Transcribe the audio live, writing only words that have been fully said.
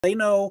They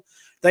know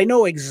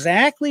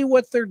exactly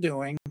what they're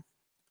doing,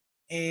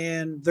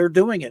 and they're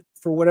doing it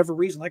for whatever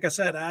reason. Like I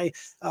said,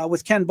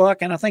 with Ken Buck,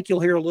 and I think you'll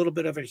hear a little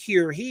bit of it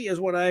here. He is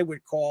what I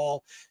would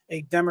call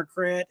a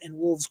Democrat in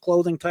wolves'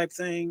 clothing type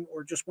thing,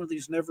 or just one of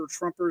these never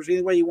Trumpers.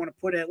 Either way you want to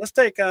put it. Let's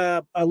take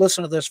a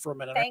listen to this for a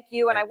minute. Thank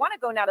you. And I want to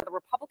go now to the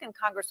Republican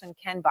Congressman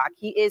Ken Buck.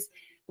 He is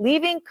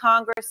leaving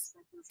Congress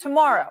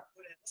tomorrow.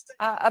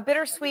 A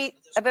bittersweet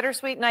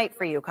night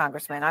for you,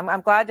 Congressman.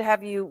 I'm glad to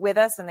have you with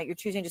us, and that you're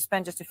choosing to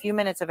spend just a few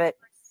minutes of it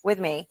with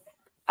me.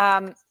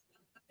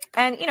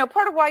 And, you know,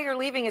 part of why you're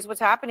leaving is what's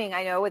happening,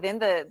 I know, within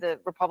the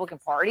Republican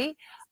Party.